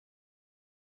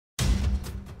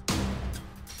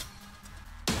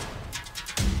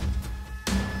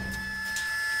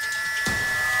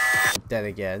dead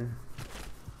again.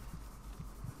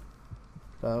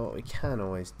 But what we can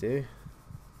always do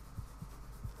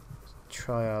is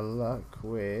try our luck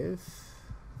with...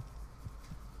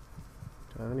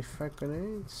 Do I have any frag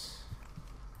grenades?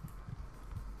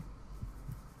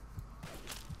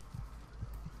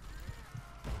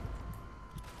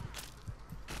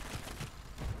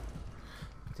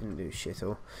 Didn't do shit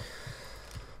all.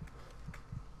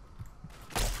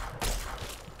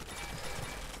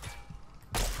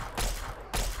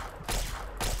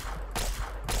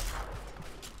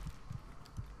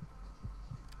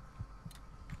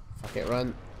 Fuck it,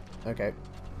 run. Okay.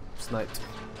 Sniped.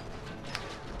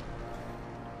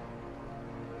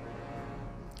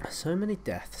 So many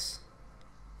deaths.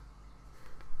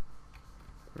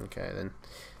 Okay then.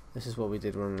 This is what we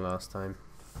did wrong last time.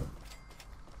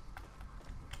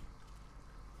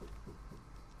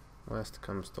 Worst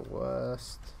comes to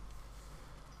worst.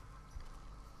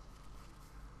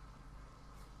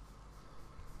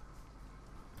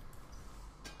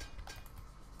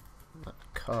 That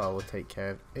car will take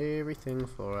care of everything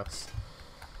for us.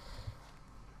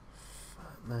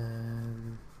 Fat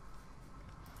man.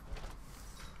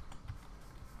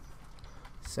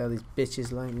 Sell these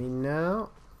bitches like me now.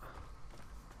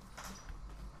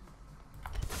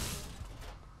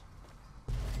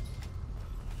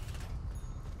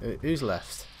 Who's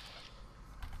left?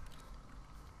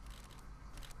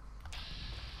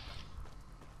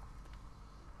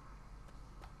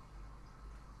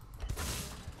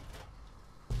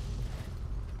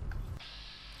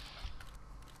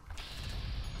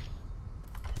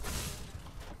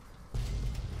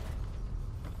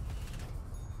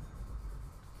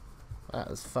 That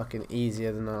was fucking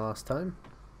easier than the last time.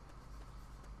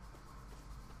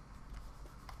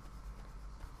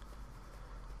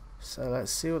 So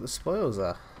let's see what the spoils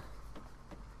are.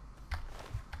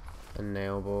 A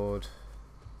nail board.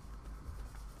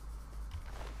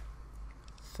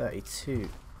 32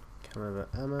 caliber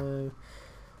ammo.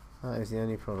 That is the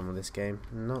only problem with this game.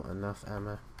 Not enough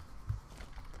ammo.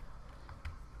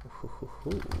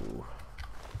 Ooh.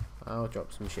 I'll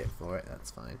drop some shit for it,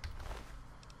 that's fine.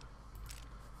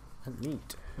 And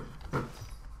neat.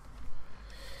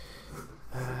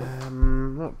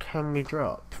 What can we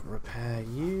drop? Repair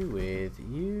you with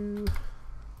you.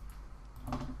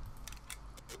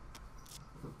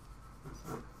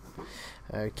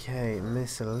 Okay,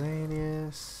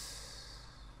 miscellaneous.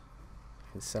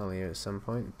 Can sell you at some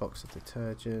point. Box of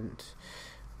detergent,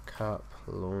 cup,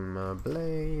 lawnmower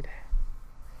blade,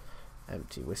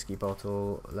 empty whiskey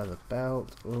bottle, leather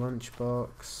belt,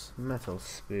 lunchbox, metal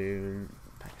spoon,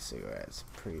 pack of cigarettes,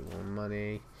 pre-warm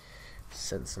money,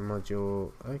 sensor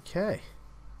module. Okay,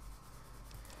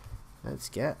 let's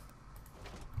get...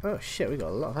 Oh shit, we got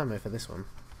a lot of ammo for this one.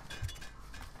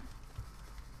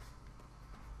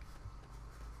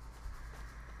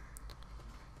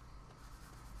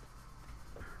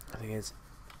 I think it's...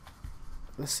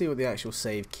 Let's see what the actual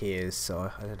save key is,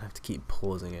 so I don't have to keep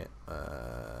pausing it.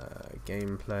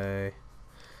 Gameplay.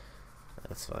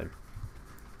 That's fine.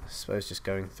 I suppose just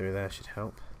going through there should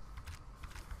help.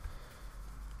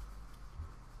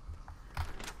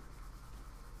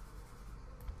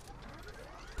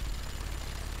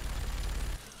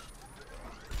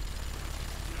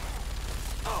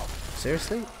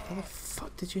 Seriously? How the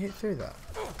fuck did you hit through that?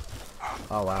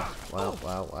 Oh wow. Wow,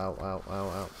 wow, wow, wow, wow,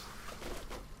 wow.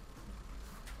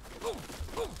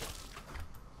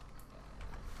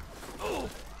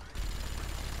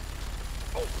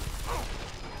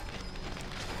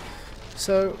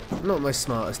 So, not my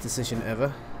smartest decision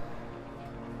ever.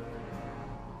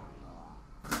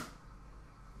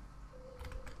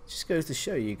 Just goes to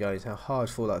show you guys how hard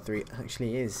Fallout 3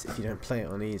 actually is if you don't play it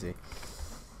on easy.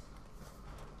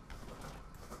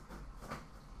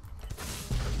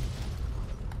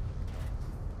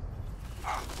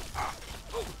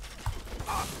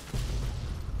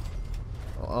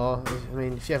 Or, I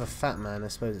mean, if you have a fat man, I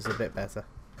suppose it's a bit better.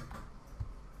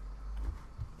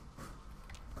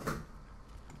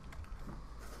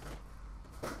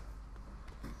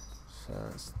 So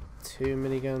that's 2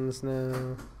 miniguns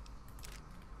now.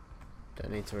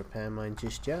 Don't need to repair mine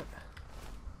just yet.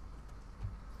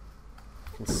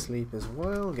 Can sleep as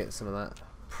well, get some of that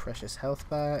precious health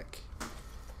back.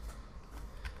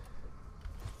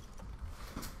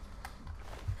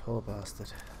 Poor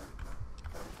bastard.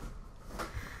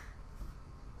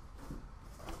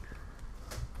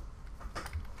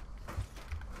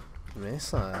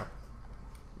 Missile.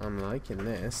 I'm liking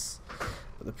this.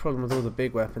 But the problem with all the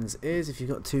big weapons is if you've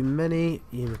got too many,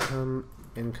 you become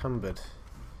encumbered.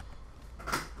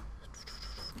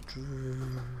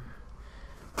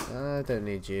 I don't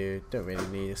need you. Don't really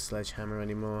need a sledgehammer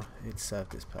anymore. It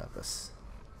served its purpose.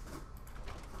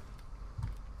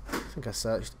 I think I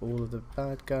searched all of the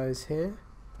bad guys here.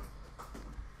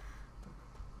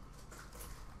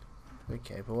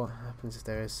 Okay, but what happens if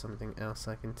there is something else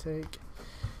I can take?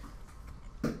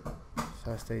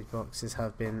 First aid boxes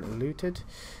have been looted.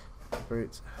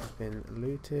 Brutes have been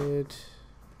looted.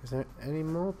 Is there any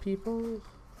more people?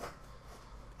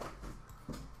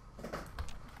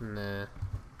 Nah.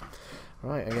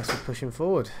 Right, I guess we're pushing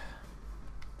forward.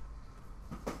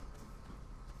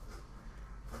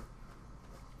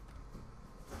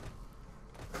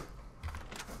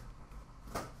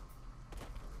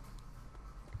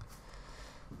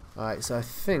 Alright, so I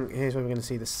think here's where we're going to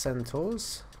see the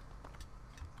centaurs.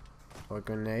 Or a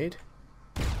grenade.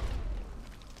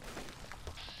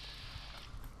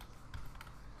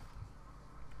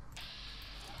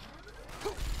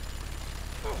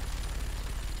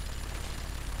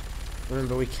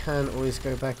 Remember, we can always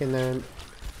go back in there and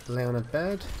lay on a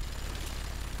bed.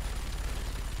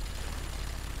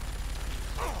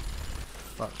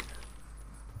 Fuck.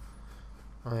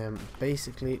 I am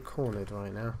basically cornered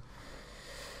right now.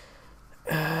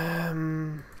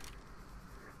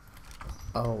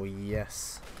 Oh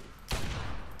yes.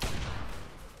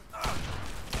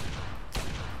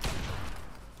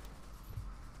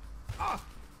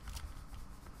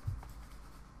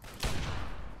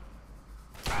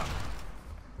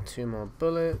 Two more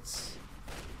bullets.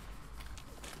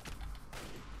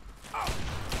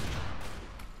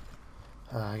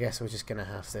 I guess we're just gonna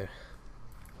have to.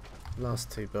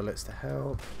 Last two bullets to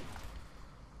help.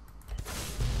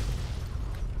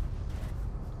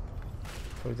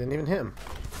 Probably didn't even hit him.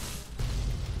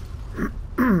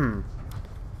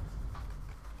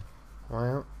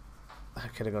 Well,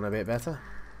 that could have gone a bit better.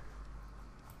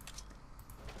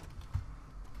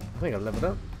 I think I've leveled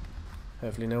up.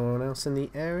 Hopefully no one else in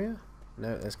the area.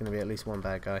 No, there's going to be at least one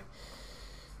bad guy.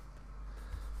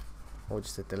 Or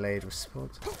just a delayed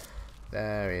response.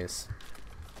 There he is.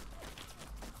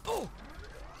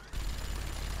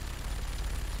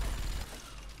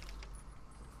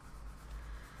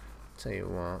 Tell you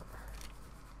what.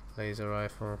 Laser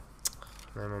rifle.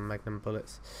 No more magnum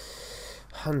bullets.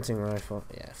 Hunting rifle.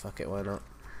 Yeah, fuck it, why not?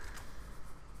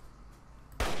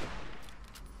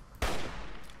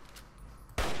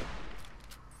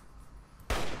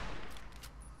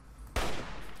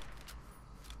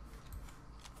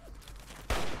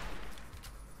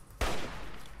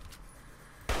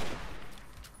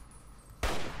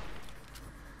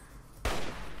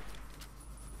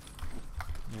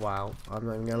 Wow, I'm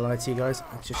not even gonna lie to you guys,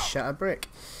 I just shot a brick.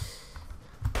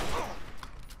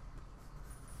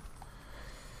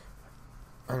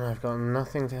 And I've got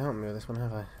nothing to help me with this one,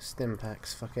 have I? Stim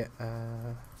packs, fuck it.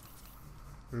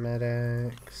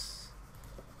 Medics.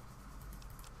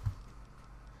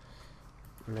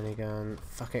 Minigun,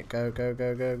 fuck it, go, go,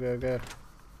 go, go, go, go.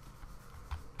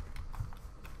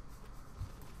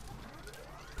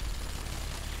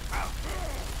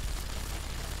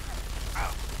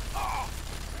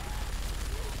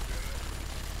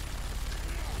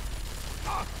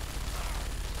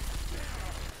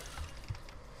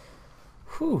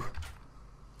 Whew.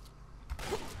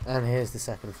 And here's the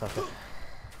second fucker.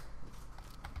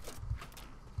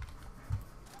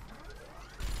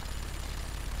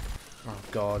 Oh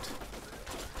god.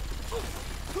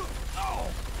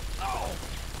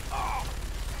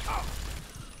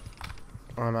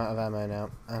 I'm out of ammo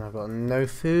now, and I've got no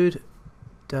food,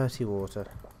 dirty water,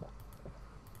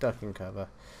 ducking cover.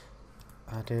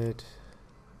 Added.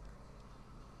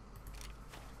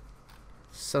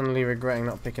 Suddenly regretting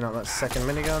not picking up that second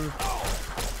minigun.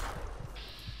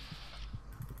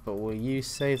 But will you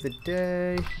save the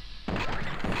day?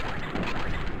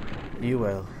 You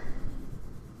will.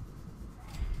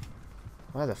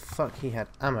 Where the fuck he had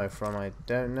ammo from, I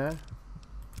don't know.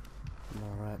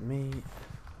 More rat meat.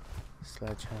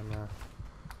 Sledgehammer.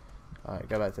 Alright,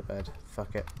 go back to bed.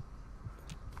 Fuck it.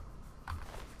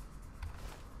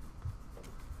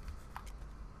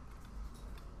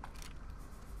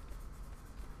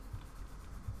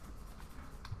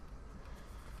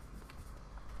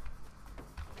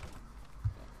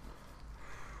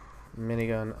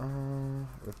 Minigun,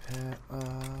 repair,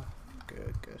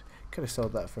 good, good. Could have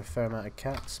sold that for a fair amount of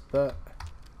caps, but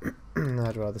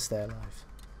I'd rather stay alive.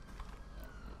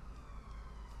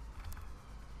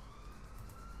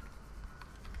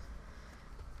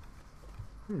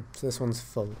 So this one's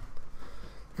full.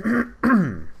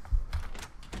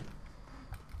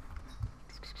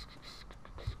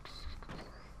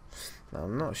 Now,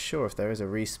 I'm not sure if there is a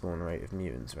respawn rate of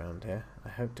mutants around here. I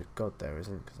hope to God there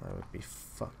isn't, because I would be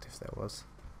fucked if there was.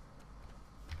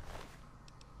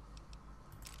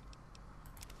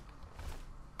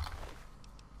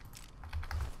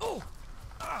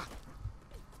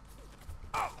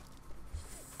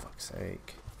 fuck's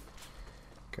sake.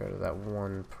 Go to that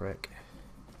one prick.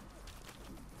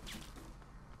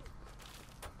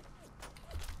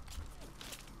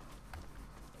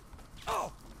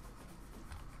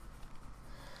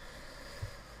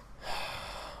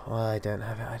 Why I don't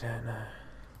have it, I don't know.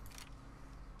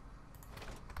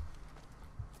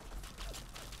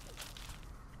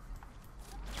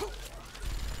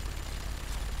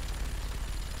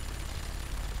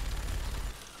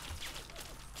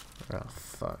 Oh,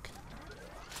 fuck.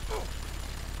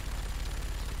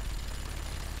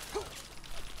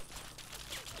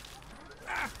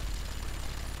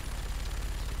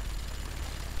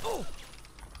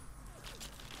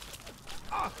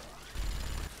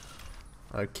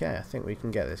 Okay, I think we can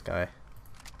get this guy.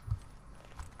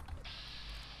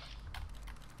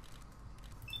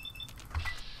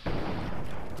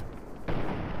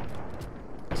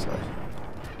 So,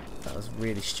 that was a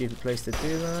really stupid place to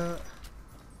do that.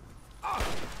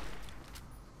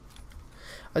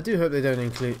 I do hope they don't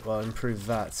improve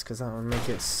VATs, because that would make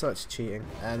it such cheating.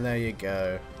 And there you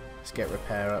go. Let's get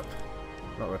repair up.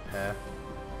 Not repair.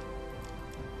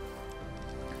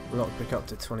 Lockpick up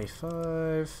to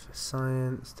 25.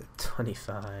 Science to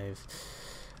 25.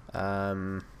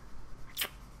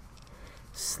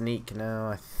 Sneak now,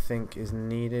 I think, is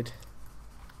needed.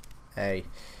 A.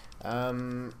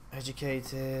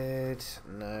 Educated.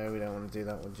 No, we don't want to do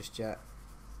that one just yet.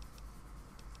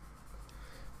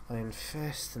 Iron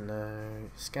Fist, no.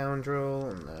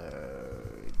 Scoundrel, no.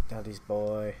 Daddy's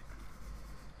boy.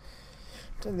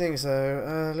 Don't think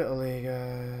so. Little League,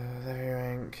 heavy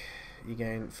rank. You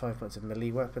gain 5 points of melee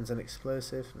weapons and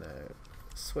explosive. No.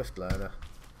 Swift learner.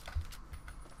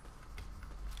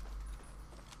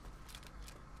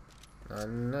 I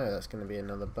know that's going to be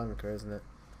another bunker, isn't it?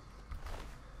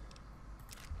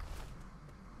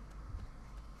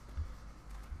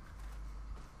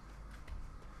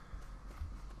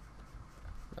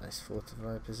 Nice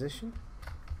fortified position.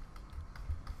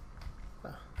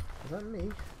 Ah, was that me?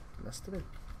 Must have been.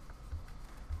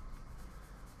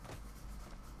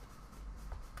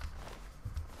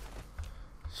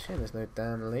 Shame there's no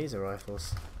damn laser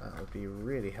rifles. That would be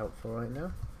really helpful right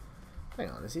now.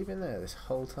 Hang on, has he been there this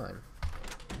whole time?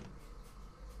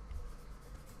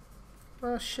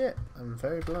 Oh shit, I'm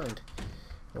very blind.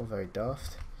 Or very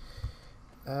daft.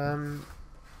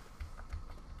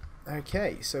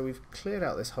 Okay, so we've cleared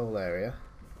out this whole area.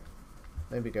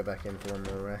 Maybe go back in for one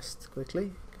more rest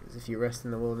quickly, because if you rest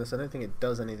in the wilderness, I don't think it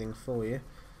does anything for you.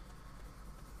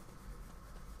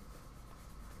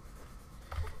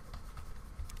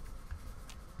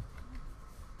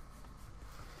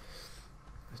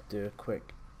 Let's do a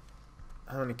quick...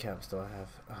 How many caps do I have?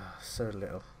 Ah, so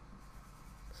little.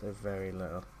 So very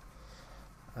little.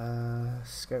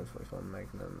 Scope 44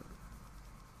 Magnum.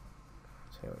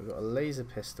 So we've got a laser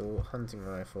pistol, hunting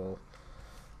rifle,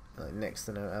 next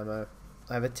to no ammo.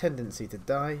 I have a tendency to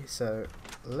die, so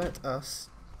let us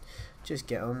just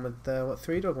get on with what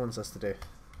 3 Dog wants us to do.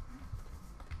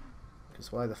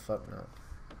 Because why the fuck not?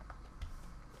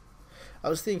 I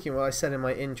was thinking what I said in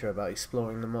my intro about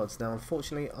exploring the mods. Now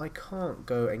unfortunately I can't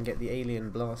go and get the alien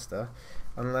blaster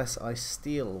unless I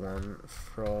steal one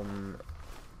from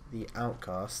the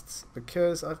outcasts,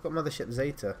 because I've got Mothership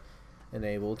Zeta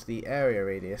enabled. The area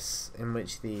radius in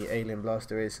which the alien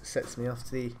blaster is sets me off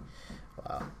to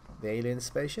the alien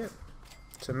spaceship,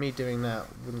 so me doing that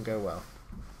wouldn't go well.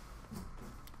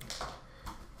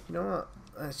 You know what,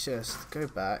 let's just go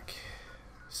back.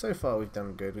 So far we've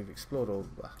done good. We've explored all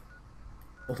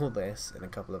this in a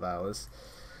couple of hours.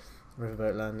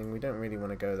 Riverboat Landing, we don't really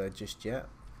want to go there just yet.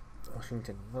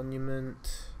 Washington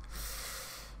Monument,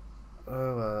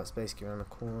 oh well, that's basically around the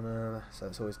corner, so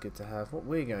it's always good to have. What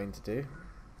we're going to do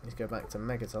is go back to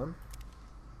Megaton.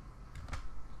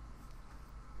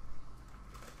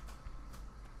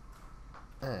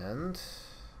 And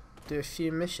do a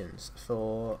few missions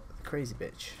for the crazy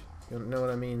bitch. You'll know what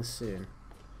I mean soon.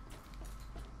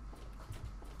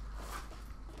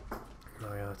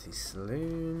 Moriarty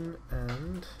Saloon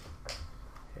and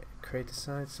Crater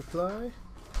Side Supply.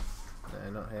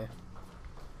 No, not here.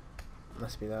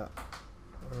 Must be that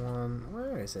one.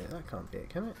 Where is it? That can't be it,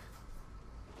 can it?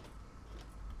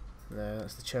 No,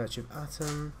 that's the Church of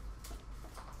Atom.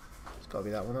 It's got to be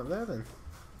that one up there then.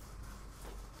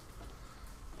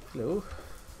 Hello.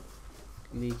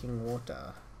 Leaking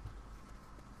water.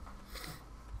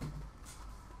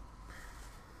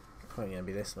 Probably gonna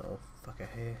be this little fucker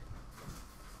here.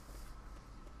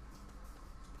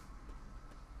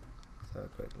 Let's have a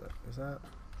quick look. Is that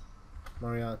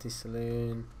Moriarty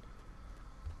Saloon?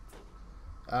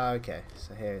 Ah, okay,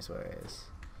 so here's where it is.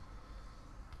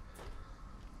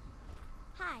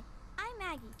 Hi, I'm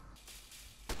Maggie.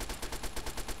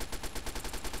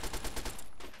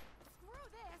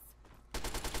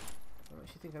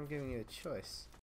 think I'm giving you a choice?